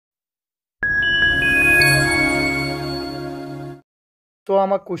তো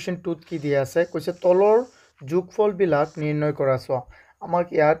আমাক কোৱেশ্চন 2 ত কি দিয়া আছে কৈছে তলৰ যোগফলবিলাক নিৰ্ণয় কৰা চোৱা আমাক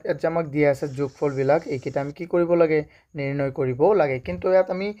ইয়াত যে আমাক দিয়া আছে যোগফলবিলাক এইকেইটা আমি কি কৰিব লাগে নিৰ্ণয় কৰিব লাগে কিন্তু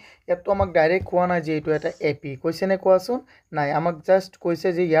ইয়াত আমাক ডাইৰেক্ট কোৱা নাই যে এইটো এটা এপি কৈছে নে কোৱাচোন নাই আমাক জাস্ট কৈছে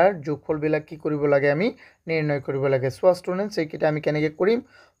যে ইয়াৰ যোগফলবিলাক কি কৰিব লাগে আমি নিৰ্ণয় কৰিব লাগে চোৱা ষ্টুডেন্টস এইকেইটা আমি কেনেকৈ কৰিম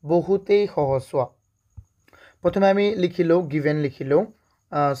বহুতেই সহজ চোৱা প্ৰথমে আমি লিখিলো গিভেন লিখিলো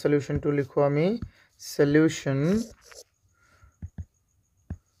সলিউশনটো লিখো আমি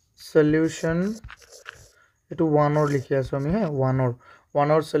সলিউশন এটো 1 or লিখি আছো আমি হ্যাঁ 1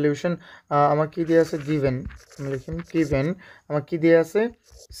 or সলিউশন আমাক কি দিয়া আছে গিভেন আমি লিখিম গিভেন আমাক কি দিয়া আছে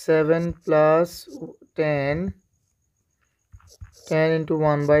 7 plus 10 into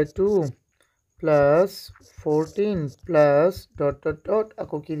 1/2 plus 14 plus ...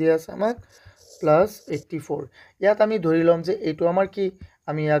 আকৌ কি দিয়া আছে আমাক plus 84 ইয়াত আমি ধৰি লম যে এইটো আমাৰ কি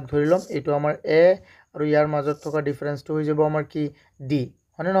আমি ইয়াক ধৰি লম এইটো আমাৰ a আৰু ইয়াৰ মাজত থকা ডিফাৰেন্সটো হৈ যাব আমাৰ কি d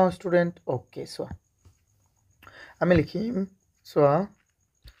হয়নে নহয় ষ্টুডেন্ট ওকে সো আমি লিখিম সোয়া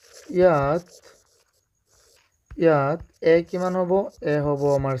ইয়াত a কিমান হ'ব a হ'ব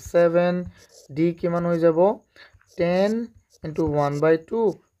আমাৰ 7 d কিমান হৈ যাব 10 into 1/2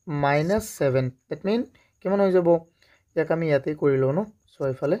 minus 7 that mean কিমান হৈ যাব ইয়াক আমি ইয়াতে কৰিলো ন সো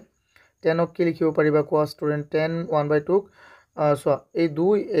ইফালে 10 কি লিখিব পাৰিবা কোৱা ষ্টুডেন্ট 10 1/2 সো এই 2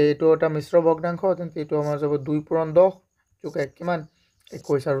 এইটো এটা মিশ্ৰ ভগ্নাংশ তেন্তে এইটো আমাৰ যাব 2 পূৰণ 10 যোগ 1 কিমান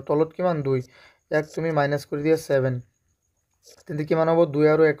 21 আৰু তলত কিমান 2 ইয়াক তুমি মাইনাস কৰি দিয়া 7 তেন্তে কিমান হ'ব 2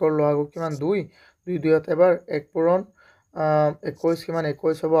 আৰু 1 ৰ লহাগু কিমান 2 2 ত এবাৰ 1 পূৰণ 21 কিমান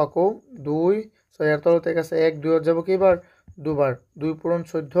 21 হ'ব আকৌ 2 সো ইয়াৰ তলত এক আছে 1 2 ত যাব কেইবাৰ দুবাৰ 2 পূৰণ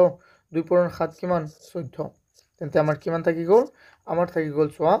 14 2 পূৰণ 7 কিমান 14 তেন্তে আমাৰ কিমান থাকি গ'ল আমাৰ থাকি গ'ল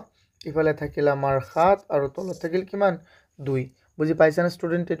সোয়া ইফালে থাকিল আমাৰ 7 আৰু তলত থাকিল কিমান 2 বুজি পাইছা না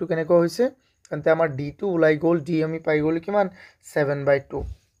ষ্টুডেন্ট এটো কেনেকৈ হৈছে তেন্তে আমাৰ d2 ওলাই গ'ল d আমি পাই গ'ল কিমান 7/2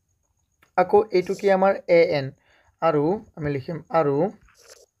 আকৌ এটো কি আমাৰ an আৰু আমি লিখিম আৰু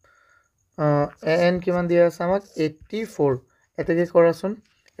an কিমান দিয়া আছে আমাক 84 এটাকে কৰাচোন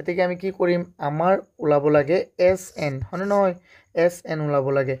এটাকে আমি কি কৰিম আমাৰ ওলাব লাগে sn হনে নহয় sn ওলাব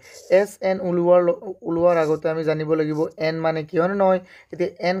লাগে sn ওলোৱাৰ আগতে আমি জানিব লাগিব n মানে কি হনে নহয় এতে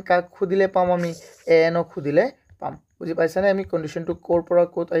n কাক খুদিলে পাম আমি an ক খুদিলে পাম বুজি পাইছা না আমি কন্ডিশনটো কোৰ পৰা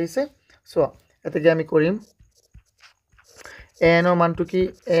কোত আহিছে সো এটাকে আমি কৰিম n ৰ মানটো কি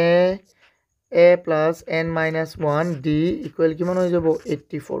a plus n minus 1 d equal কিমান হৈ যাব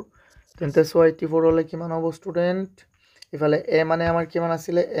 84 তেন্তে সো 84 হলে কিমান হ'ব ষ্টুডেন্ট ইফালে a মানে আমাৰ কিমান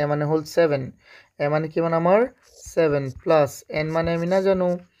আছিল a মানে হল 7 a মানে কিমান আমাৰ 7 plus n মানে আমি না জানো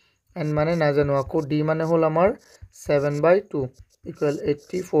n মানে না জানো আকৌ d মানে হল আমাৰ 7/2 equal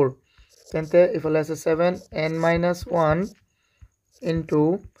 84 তেন্তে ইফালে আছে 7 n minus 1 into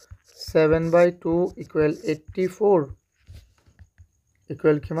 7/2 equal 84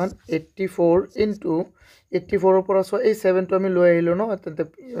 equal কিমান 84 into 84 ৰ পৰা সো এই 7 টো আমি লৈ আহিলো ন তেন্তে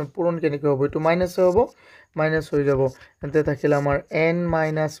পূৰণ কেনেকৈ হ'ব এটো মাইনাস হ'ব মাইনাস হৈ যাব তেন্তে থাকিল আমাৰ n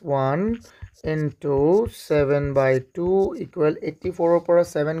minus 1 into 7/2 equal 84 ৰ পৰা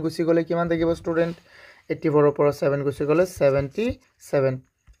 7 গুছি গলে কিমান থাকিব ষ্টুডেন্ট 84 ৰ পৰা 7 গুছি গলে 77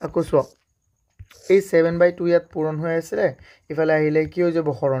 আকৌ সো এই 7/2 ইয়াত পূৰণ হৈ আছে ইফালে আহিলে কি হৈ যাব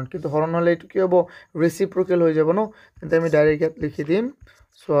হৰণ কিন্তু হৰণ হলে এটো কি হ'ব ৰেচিপ্ৰকেল হৈ যাব ন তেন্তে আমি ডাইৰেক্ট ইয়াত লিখি দিম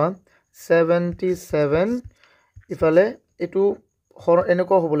সো 77 ইফালে এটো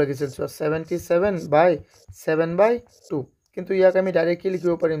এনেকুৱা হ'ব লাগিছিল সো 77/7/2 কিন্তু ইয়াক আমি ডাইৰেক্টলি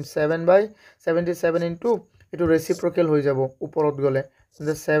লিখিব পাৰিম 7/77 ইনটু এটো ৰেচিপ্ৰকেল হৈ যাব ওপৰত গলে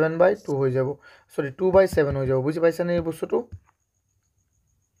তেন্তে 7/2 হৈ যাব সৰি 2/7 হৈ যাব বুজি পাইছা নে এই বস্তুটো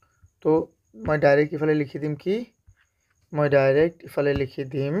তো মই ডাইৰেক্ট ইফালে লিখি দিম কি মই ডাইৰেক্ট ইফালে লিখি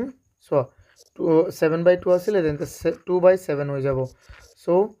দিম সো 7/2 আছিল তেন্তে 2/7 হৈ যাব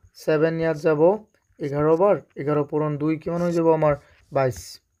সো 7 ইয়াত যাব 11 বাৰ 11 পূৰণ 2 কিমান হৈ যাব আমাৰ 22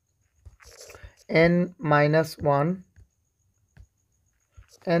 n minus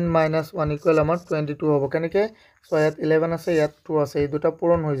 1 equal আমাৰ 22 হ'ব কেনেকৈ সো ইয়াত 11 আছে ইয়াত 2 আছে এই দুটা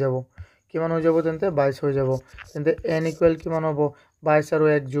পূৰণ হৈ যাব কিমান হৈ যাব তেন্তে 22 হৈ যাব তেন্তে n equal কিমান হ'ব 22 আৰু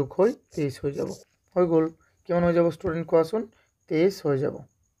 1 যোগ হৈ 23 হৈ যাব হৈ গল কিমান হৈ যাব ষ্টুডেন্ট কোৱাচোন 23 হৈ যাব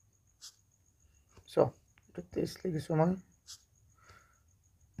সো 23 লিখিছো মই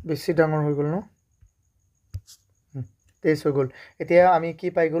বেছি ডাঙৰ হৈ গল ন 23 হৈ গল এতিয়া আমি কি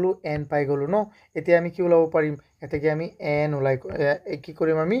পাই গলো n পাই গলো ন এতিয়া আমি কি ওলাব পাৰিম এটাকে আমি n ওলাই কি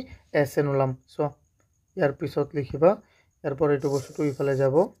কৰিম আমি sn ওলাম সো ইয়াৰ পিছত লিখিবা ইয়াৰ পৰা এটো বস্তুটো ইফালে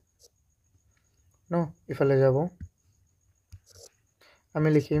যাব ন ইফালে যাব আমি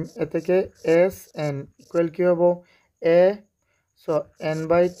লিখিম এটাকে sn ইকুৱেল কি হ'ব a সো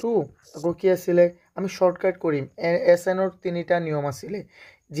n/2 আকৌ কি আছিলে আমি শর্টকাট কৰিম sn ৰ তিনিটা নিয়ম আছিলে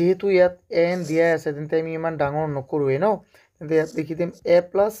যেহেতু ইয়াত n দিয়া আছে তেন্তে আমি ইমান ডাঙৰ নকৰোৱে ন তেন্তে ইয়াত লিখি দিম a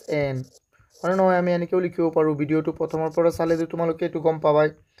 + n মানে নহয় আমি এনেকেও লিখিব পাৰো ভিডিওটো প্ৰথমৰ পৰা চালে যে তোমালোকে এটো গম পাবাই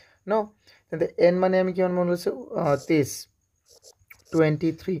ন তেন্তে n মানে আমি কিমান মন লৈছে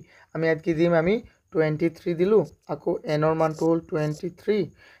 23 আমি ইয়াত কি দিম আমি 23 দিলু আকৌ n ৰ মানটো হল 23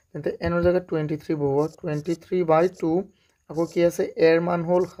 তেন্তে n ৰ জায়গাত 23 বহব 23/2 আকৌ কি আছে a ৰ মান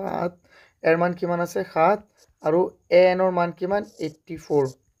হল 7 a ৰ মান কিমান আছে 7 আৰু a n ৰ মান কিমান 84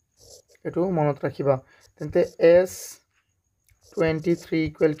 এটো মনত ৰাখিবা তেন্তে s 23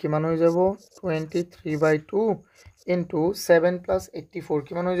 ইকুৱেল কিমান হৈ যাব 23/2 into 7 plus 84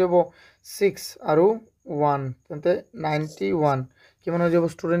 কিমান হৈ যাব 6 আৰু 1 তেন্তে 91 কিমান হৈ যাব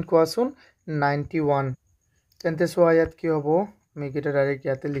স্টুডেন্ট কোৱাচোন 91 তেন্তে সো আয়াত কি হ'ব আমি এটা ডাইৰেক্ট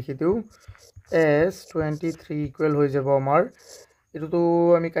ইয়াতে লিখি দিও s 23 ইকুৱেল হৈ যাব আমাৰ এটো তো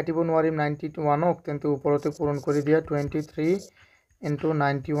আমি কাটিব নোৱাৰিম 91 ক তেন্তে ওপৰতে পূৰণ কৰি দিয়া 23 into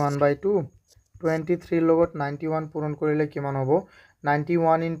 91/2 23 লগত 91 পূৰণ কৰিলে কিমান হ'ব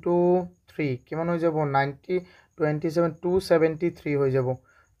 91 into 3 কিমান হৈ যাব 90 27 273 হৈ যাব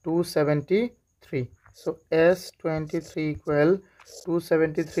 273 so s 23 equal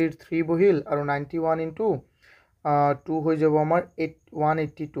 273 3 বহিল আৰু 91 into 2 হৈ যাব আমাৰ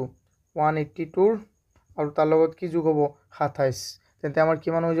 182 আৰু তাৰ লগত কি যোগ হ'ব 27 তেন্তে আমাৰ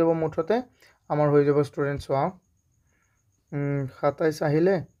কিমান হৈ যাব মুঠতে আমাৰ হৈ যাব স্টুডেন্টস 27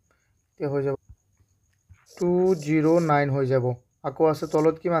 আহিলে তে হৈ যাব 209 হৈ যাব আকৌ আছে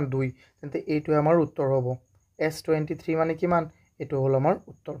তলত কিমান 2 তেন্তে এইটো আমাৰ উত্তৰ হ'ব s23 মানে কিমান এটো হল আমাৰ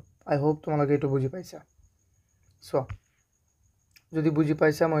উত্তৰ আই হোপ তোমালোকে এটো বুজি পাইছা সো যদি বুজি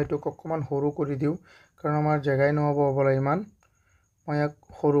পাইছা মই এটো অকমান সৰু কৰি দিও কাৰণ আমাৰ জায়গায় নহব বলা ইমান মই এক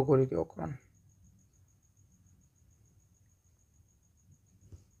সৰু কৰি দিও অকমান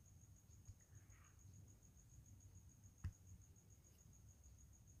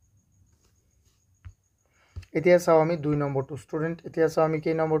এতিয়া চাও আমি 2 নম্বৰটো স্টুডেন্ট এতিয়া চাও আমি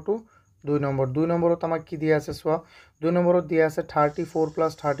কি নম্বৰটো 2 নম্বৰত আমাক কি দিয়া আছে সোয়া 2 নম্বৰত দিয়া আছে 34 +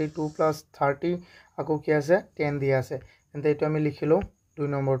 32 + 30 আকৌ কি আছে 10 দিয়া আছে তেন্তে এটো আমি লিখিলো 2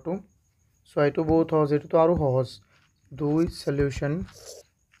 নম্বৰটো সো এটো বহুত সহজ এটো তো আৰু সহজ 2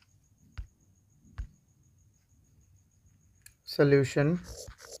 সলিউশন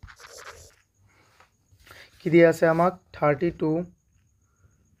কি দিয়া আছে আমাক 32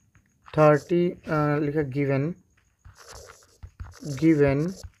 30 লিখা given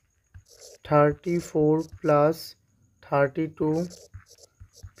 34 plus 32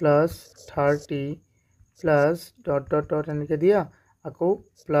 plus 30 plus ... এনেকে দিয়া আকৌ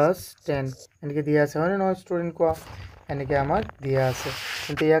plus 10 এনেকে দিয়া আছে হয় না স্টুডেন্ট কোৱা এনেকে আমাক দিয়া আছে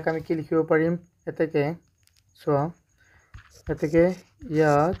কিন্তু ইয়াক আমি কি লিখিব পাৰিম এতেকে সোয়া এতেকে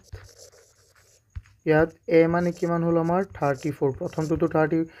ইয়াত a মানে কিমান হল আমাৰ 34 প্ৰথমটো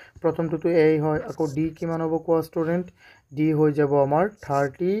 30 প্ৰথমটো a হয় আকৌ d কিমান হ'ব কোৱা স্টুডেন্ট d হৈ যাব আমাৰ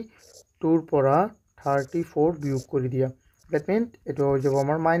 32 ৰ পৰা 34 বিয়োগ কৰি দিয়া দ্যাট মিন্স এটো হৈ যাব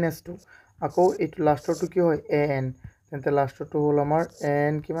আমাৰ -2 আকৌ এটো লাষ্টৰটো কি হয় an তেন্তে লাষ্টৰটো হল আমাৰ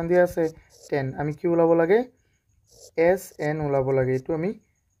n কিমান দিয়া আছে 10 আমি কি উলাব লাগে sn উলাব লাগে এটো আমি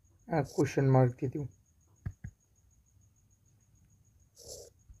কোৱেশ্চন মাৰ্ক দি দিও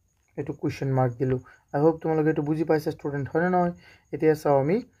এটো কোৱেশ্চন মাৰ্ক দিলু আই হোপ তোমালোকে এটো বুজি পাইছা স্টুডেন্ট হয় না নহয় এতিয়া চাও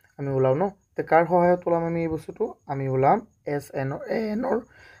আমি উলাও ন তে কাৰ সহায়ত উলাম আমি এই বস্তুটো আমি উলাম sn or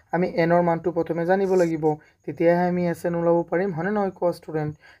আমি n ৰ মানটো প্ৰথমে জানিব লাগিব তেতিয়া আমি sn উলাব পাৰিম হয় না নহয় কোৱা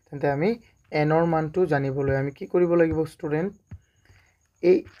স্টুডেন্ট তেন্তে আমি n ৰ মানটো জানিবলৈ আমি কি কৰিব লাগিব স্টুডেন্ট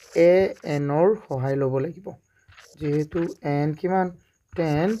এই n ৰ সহায় লব লাগিব যেহেতু n কিমান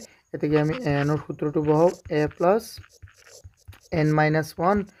 10 এতেকে আমি n ৰ সূত্ৰটো বহাও a plus n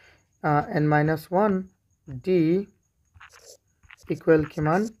minus 1 d equal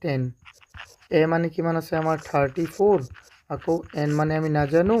কিমান 10 a মানে কিমান আছে আমাৰ 34 আকৌ n মানে আমি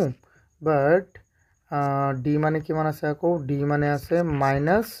নাজানো but d মানে কিমান আছে আকৌ d মানে আছে -2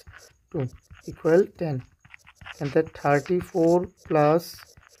 equal 10 তেন্তে 34 plus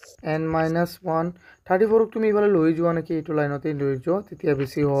n minus 1 34 ক তুমি ইফালে লৈ যোৱা নাকি এটো লাইনতে লৈ যোৱা তেতিয়া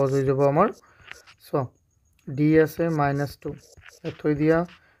বেছি সহজ হৈ যাব আমাৰ সো d আছে -2 থৈ দিয়া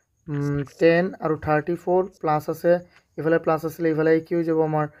 10 আৰু 34 প্লাস আছে ইফালে প্লাস আছে ইফালে কি হৈ যাব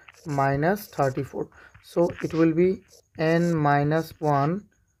আমাৰ -34 so it will be n minus 1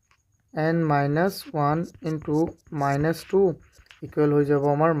 into -2 equal হৈ যাব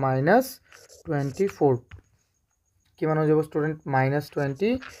আমাৰ -24 কিমান হৈ যাব স্টুডেন্ট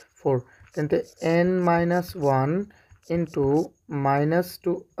 -24 তেন্তে n minus 1 into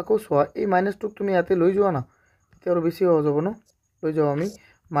 -2 আকৌ সোয়া এই -2 তুমি ইয়াতে লৈ যোৱা না তেতিয়া আৰু বেছি হৈ যাব ন লৈ যাওঁ আমি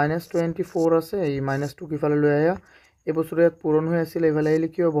 -24 আছে এই -2 কিফালে লৈ আহা এই বস্তুটো ইয়াত পূৰণ হৈ আছিল এইফালে আহিলে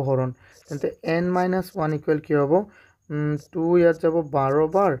কি হ'ব হৰণ তেন্তে n-1 ইকুৱেল কি হ'ব 2 ইয়াত যাব 12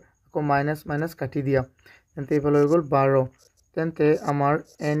 বাৰ আকৌ মাইনাছ মাইনাছ কাটি দিয়া তেন্তে এইফালে হৈ গ'ল 12 তেন্তে আমাৰ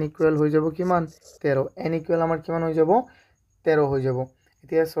n ইকুৱেল হৈ যাব কিমান 13 n ইকুৱেল আমাৰ কিমান হৈ যাব 13 হৈ যাব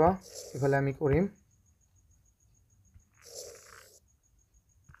এতিয়া চোৱা এইফালে আমি কৰিম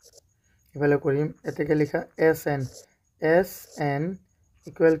এইফালে কৰিম এতেকে লিখা sn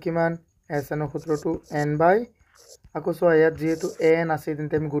ইকুৱেল কিমান sn ৰ সূত্ৰটো n বাই আকৌ চোৱা ইয়াত যেহেতু n আছে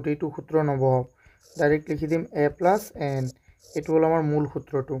তেন্তে আমি গোটেইটো সূত্ৰ নবহাও ডাইৰেক্ট লিখি দিম a plus n এটো হল আমাৰ মূল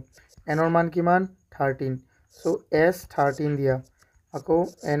সূত্ৰটো n ৰ মান কিমান 13 সো s13 দিয়া আকৌ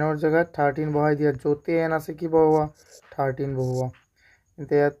n ৰ জায়গাত 13 বহাই দিয়া যতে n আছে কি বহোৱা 13 বহোৱা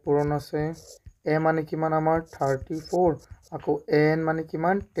তেন্তে ইয়াত পূৰণ আছে a মানে কিমান আমাৰ 34 আকৌ n মানে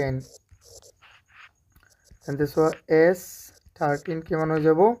কিমান 10 তেন্তে সো s13 কিমান হৈ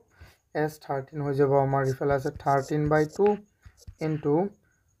যাব s13 হৈ যাব আমাৰ ইফালে আছে 13/2 ইনটু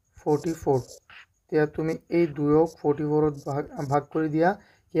 44 এতিয়া তুমি এই 2ক 44 ত ভাগ কৰি দিয়া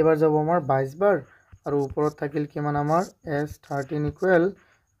কেবাৰ যাব আমাৰ 22 বাৰ আৰু ওপৰত থাকিল কিমান আমাৰ s13 ইকুৱেল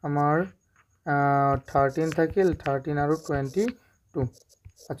আমাৰ 13 থাকিল 13 আৰু 22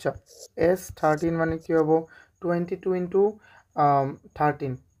 আচ্ছা s13 মানে কি হ'ব 22 ইনটু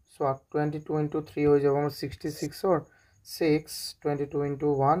 13 সো 22 ইনটু 3 হৈ যাব আমাৰ 66 ৰ 6 22 ইনটু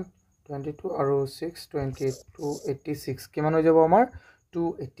 1 22 আৰু 6 28 286 কিমান হৈ যাব আমাৰ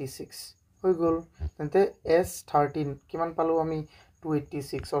 286 হৈ গল তেন্তে s13 কিমান পালো আমি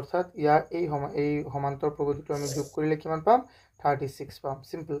 286 অৰ্থাৎ ইয়াৰ এই সমান্তৰ প্ৰগতিটো আমি যোগ কৰিলে কিমান পাম 36 পাম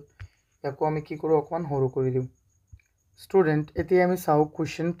সিম্পল ইয়াকো আমি কি কৰো অকমান সৰু কৰি দিম স্টুডেন্ট এতিয়া আমি চাও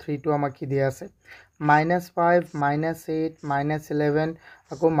কোৱেশ্চন 3 টো আমাক কি দিয়া আছে -5 -8 -11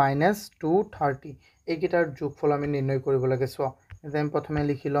 আকৌ -230 এই কিটাৰ যোগফল আমি নিৰ্ণয় কৰিব লাগে সো এতিয়া আমি প্ৰথমে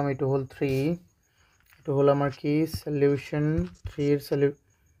লিখি লম এটো হল 3 এটো হল আমাৰ কি সলিউশন 3 এর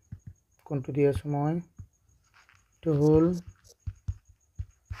কোনটো দি আছো মই এটো হল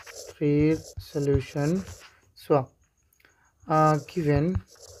 3 solution so given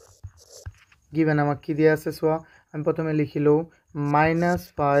আমাক কি দিয়া আছে so আমি প্রথমে লিখিলো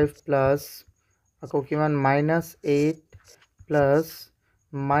 -5 plus আকৌ কিমান -8 plus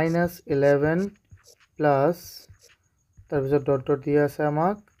 -11 plus তাৰপিছত ডট ডট দিয়া আছে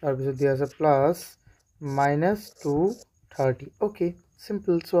আমাক তাৰপিছত দিয়া আছে plus -230 ওকে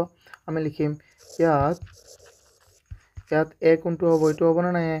সিম্পল so আমি লিখিম ইয়াত a কোনটো হ'ব এটো হ'ব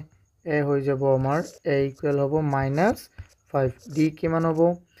না a হৈ যাব আমাৰ a ইকুৱেল হ'ব -5 d কিমান হ'ব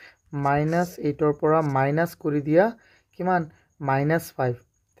 -8 ৰ পৰা মাইনাস কৰি দিয়া কিমান -5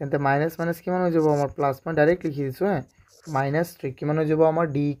 তেন্তে মাইনাস মাইনাস কিমান হৈ যাব আমাৰ প্লাস মই ডাইৰেক্ট লিখি দিছো -3 কিমান হৈ যাব আমাৰ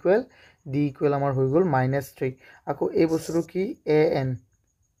d ইকুৱেল আমাৰ হৈ গল -3 আকৌ এই বস্তুটো কি an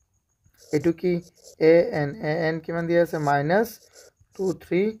এটো কি an কিমান দিয়া আছে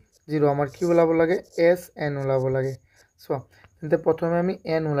 -230 আমাৰ কি ওলাব লাগে sn ওলাব লাগে সো তেন্তে প্ৰথমে আমি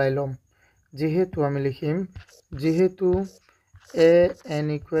n ওলাই লম যেহেতু আমি লিখিম যেহেতু an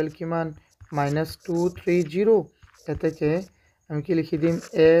ইকুৱেল কিমান -230 এতেকে আমি কি লিখি দিম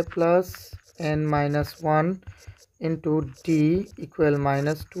a plus n minus 1 into d equal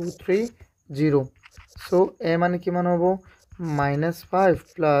 -230 so a মানে কিমান হ'ব -5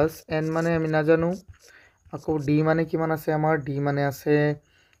 plus n মানে আমি না জানো আকৌ d মানে কিমান আছে আমাৰ d মানে আছে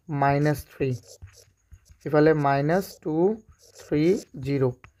 -3 ইফালে -230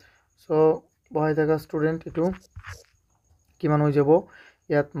 so বহাই থাকা স্টুডেন্ট এটো কিমান হৈ যাব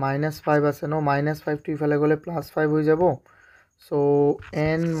ইয়াত -5 আছে ন -5 টো ইফালে গলে +5 হৈ যাব so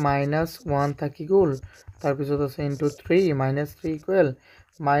n -1 থাকি গল তাৰ পিছত আছে into 3 -3 ইকুৱেল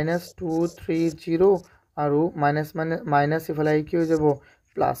 -230 আৰু মাইনাস ইফালে কি হৈ যাব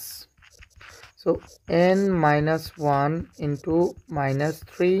plus so n -1 into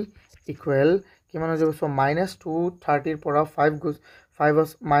 -3 equal কিমান হৈ যাব so -230 ৰ পৰা 5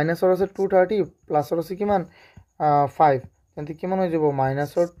 মাইনাসৰ আছে 230 প্লাসৰ আছে কিমান 5 তেন্তে কিমান হৈ যাব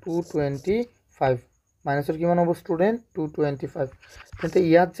মাইনাসৰ 225 মাইনাসৰ কিমান হ'ব স্টুডেন্ট 225 তেন্তে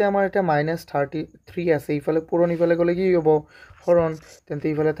ইয়াত যে আমাৰ এটা -33 আছে ইফালে পুৰণ ইফালে গলে কি হ'ব হৰণ তেন্তে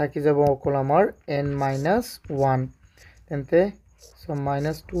ইফালে থাকি যাব অকল আমাৰ n -1 তেন্তে so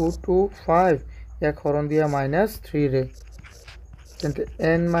 -225 ইয়াক হৰণ দিয়া -3 ৰে তেন্তে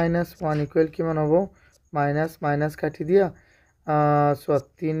n -1 ইকুৱেল কিমান হ'ব মাইনাস কাটি দিয়া so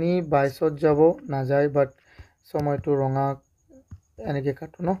 3 22 যাব না যায় বাট সময়টো ৰঙা এনেকে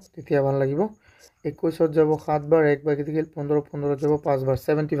কাটো ন তেতিয়া ভাল লাগিব 21 যাব 7 বাৰ 1 বাকি থাকিল 15 15 যাব 5 বাৰ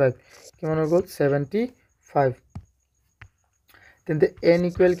 75 কিমান হৈ গল 75 তেন্তে n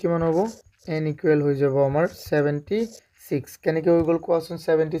ইকুৱেল কিমান হ'ব n ইকুৱেল হৈ যাব আমাৰ 76 76 কেনেকৈ হৈ গ'ল কোৱাচোন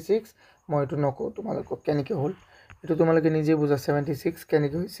 76 মই এইটো নকওঁ তোমালোকক কেনেকৈ হ'ল এইটো তোমালোকে নিজে বুজা 76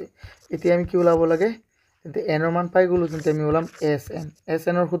 কেনেকৈ হৈছে এতিয়া আমি কি ওলাব লাগে তেন্তে n ৰ মান পাই গ'লো তেন্তে আমি ওলাম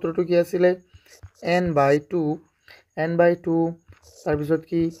sn ৰ সূত্ৰটো কি আছিল n/2 তাৰ পিছত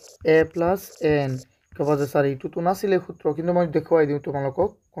কি a + n কবা যে স্যাৰ এইটো তো নাছিলে সূত্ৰ কিন্তু মই দেখুৱাই দিও তোমালোকক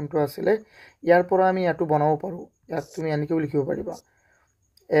কোনটো আছিলে ইয়াৰ পৰা আমি এটো বনাব পাৰো ইয়াত তুমি এনেকৈ লিখিব পাৰিবা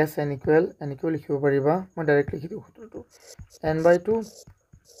sn = এনেকৈ লিখিব পাৰিবা মই ডাইৰেক্ট লিখি দিও সূত্ৰটো n/2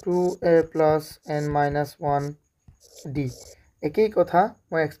 2a + n - 1 d একেই কথা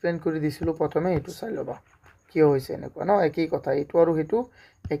মই এক্সপ্লেইন কৰি দিছিলো প্ৰথমে এটো চাই লবা কি হৈছে এনেকুৱা ন একেই কথা এটো আৰু হেতু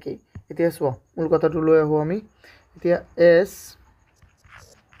একেই এতিয়া চোৱা মূল কথাটো লৈ আহো আমি এতিয়া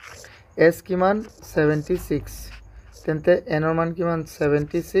s কিমান 76 তেন্তে n ৰ মান কিমান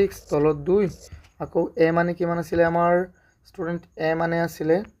 76 তলত 2 আকৌ a মানে কিমান আছিল আমাৰ স্টুডেন্ট a মানে আছিল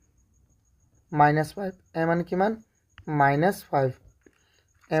 -5 a মানে কিমান -5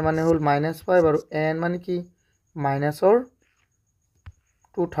 a মানে হল -5 আৰু n মানে কি -or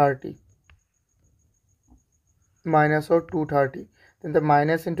 230 -or 230 তেন্তে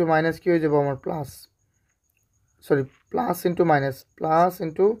মাইনাস ইনটু মাইনাস কি হৈ যাব আমাৰ প্লাস সৰি প্লাস ইনটু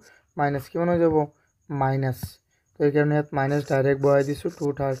মাইনাস কিমান হৈ যাব মাইনাস তো এই কাৰণে ইয়াত মাইনাস ডাইৰেক্ট বহাই দিছো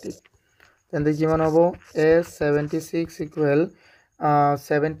 230 তেন্তে কিমান হ'ব s 76 ইকুৱেল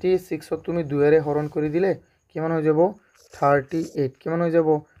 76 ক তুমি 2 এৰে হৰণ কৰি দিলে কিমান হৈ যাব 38 কিমান হৈ যাব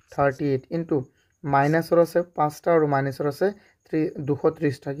 38 ইনটু মাইনাসৰ আছে 5টা আৰু মাইনাসৰ আছে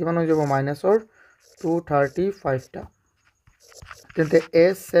 230টা কিমান হৈ যাব মাইনাসৰ 235টা তেন্তে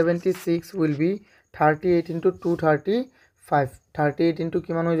s76 will be 38 into 235 38 into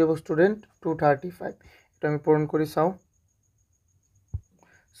কিমান হৈ যাব স্টুডেন্ট 235 এটা আমি পূৰণ কৰি চাও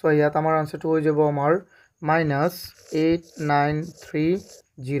সো ইয়াত আমাৰ আনসাৰটো হৈ যাব আমাৰ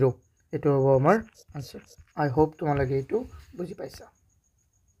 -8930 এটো হ'ব আমাৰ আনসাৰ আই হোপ তোমালোকে এটো বুজি পাইছা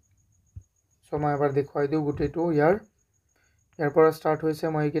সো মই এবাৰ দেখুৱাই দিও গুটেটো ইয়াৰ পৰা স্টাৰ্ট হৈছে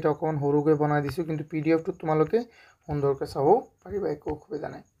মই এইকেইটা অকন হৰুকৈ বনাই দিছো কিন্তু পিডিএফ টো তোমালোকে সুন্দৰকৈ চাব পাৰিবা একো অসুবিধা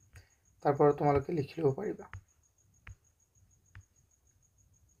নাই তাৰ পৰা তোমালোকে লিখি লব পাৰিবা